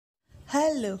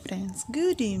Hello friends,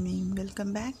 good evening.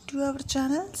 Welcome back to our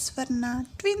channel Swarna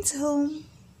Twins Home.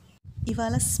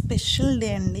 ఇవాళ special day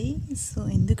అండి. So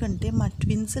ఎందుకంటే మా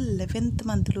twins 11th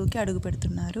మంత్లోకి అడుగు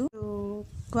పెడుతున్నారు. సో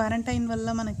క్వారంటైన్ వల్ల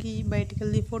మనకి బయటికి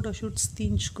వెళ్ళి ఫోటోషూట్స్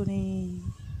తీయించుకునే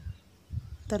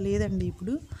లేదండి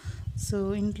ఇప్పుడు. సో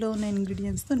ఇంట్లో ఉన్న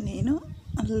ఇంగ్రీడియంట్స్తో నేను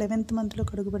 11th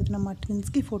మంత్లోకి అడుగు పెడుతున్న మా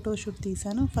ట్విన్స్కి ఫోటోషూట్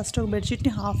తీశాను. ఫస్ట్ ఒక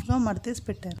బెడ్షీట్ని హాఫ్గా మడతేసి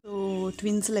పెట్టాను. సో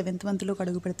ట్విన్స్ 11th మంత్లోకి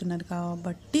అడుగు పెడుతున్నారు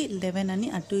కాబట్టి 11 అని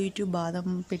అటు ఇటు బాదం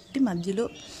పెట్టి మధ్యలో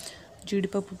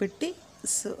జీడిపప్పు పెట్టి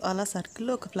సో అలా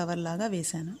సర్కిల్లో ఒక ఫ్లవర్ లాగా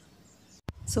వేశాను.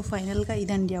 సో ఫైనల్గా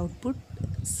ఇదండి అవుట్పుట్.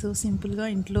 సో సింపుల్గా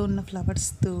ఇంట్లో ఉన్న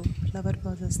ఫ్లవర్స్తో, ఫ్లవర్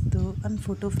వాజెస్తో అండ్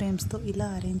ఫోటో ఫ్రేమ్స్తో ఇలా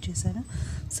అరేంజ్ చేశాను.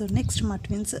 సో నెక్స్ట్ మా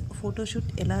ట్విన్స్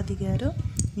ఫోటోషూట్ ఎలా దిగారో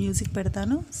మ్యూజిక్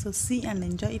పెడతాను. So see and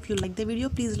enjoy. If you like the video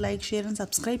please like, share and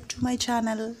subscribe to my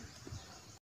channel.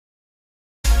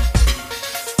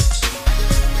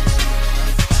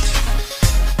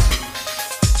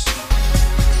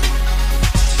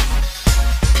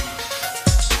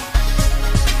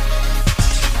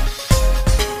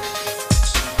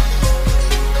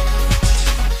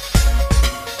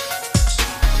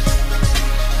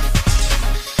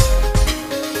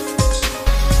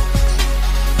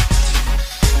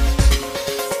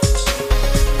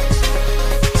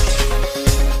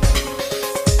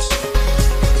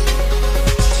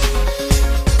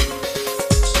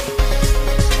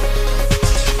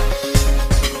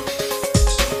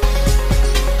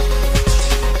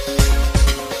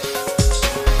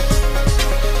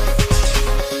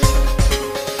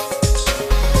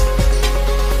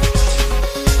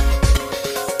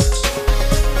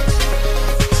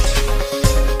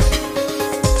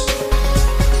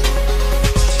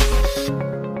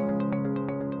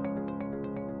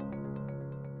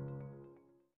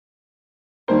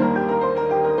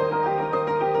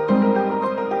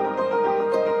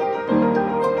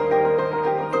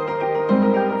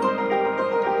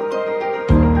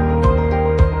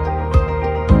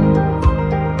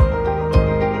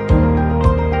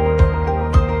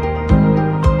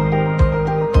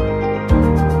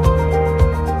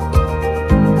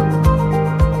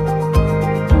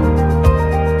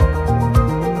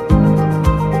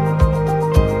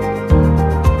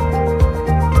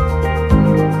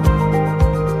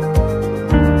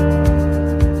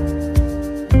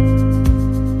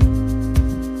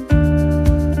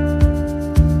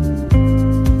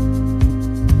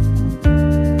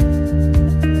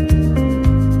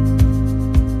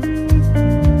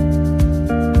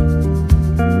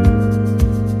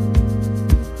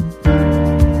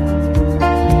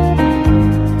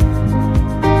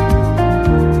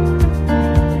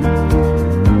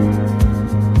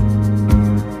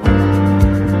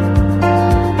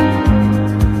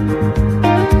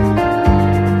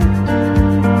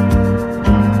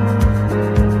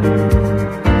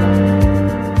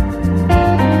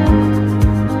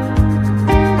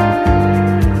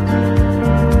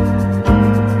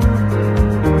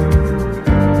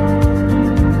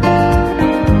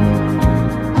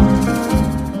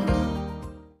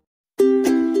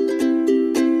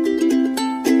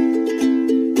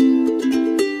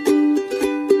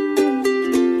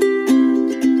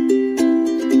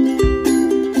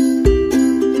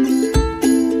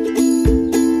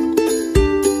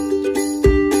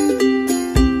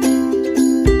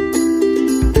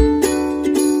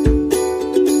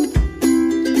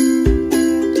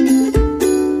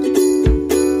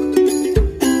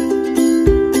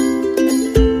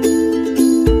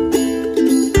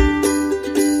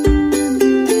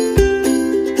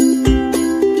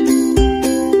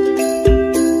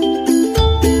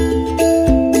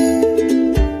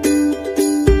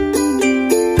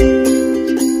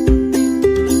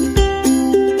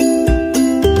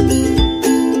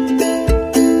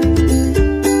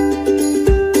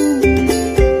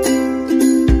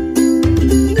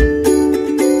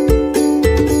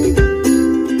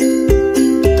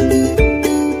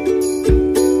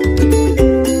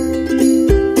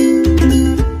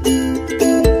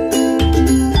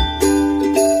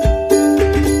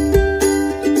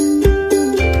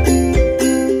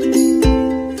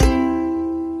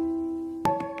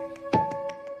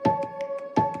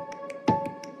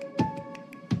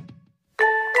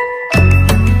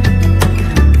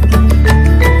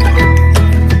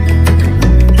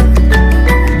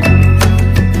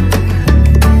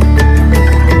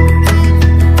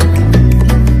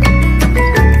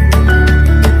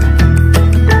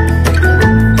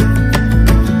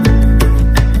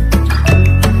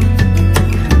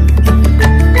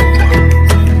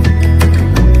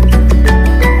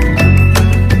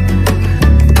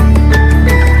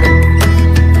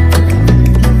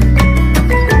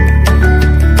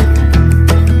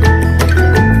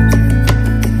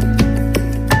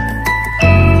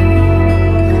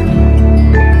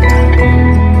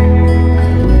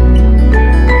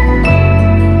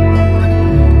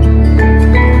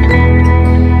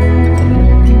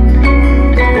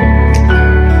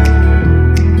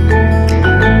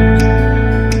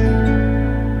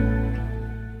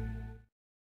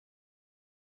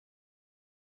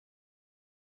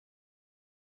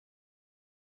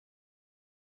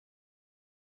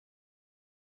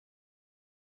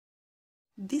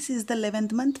 This is the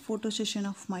 11th month photo session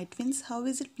of my twins. How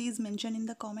is it? Please mention in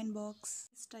the comment box.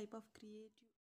 This type of create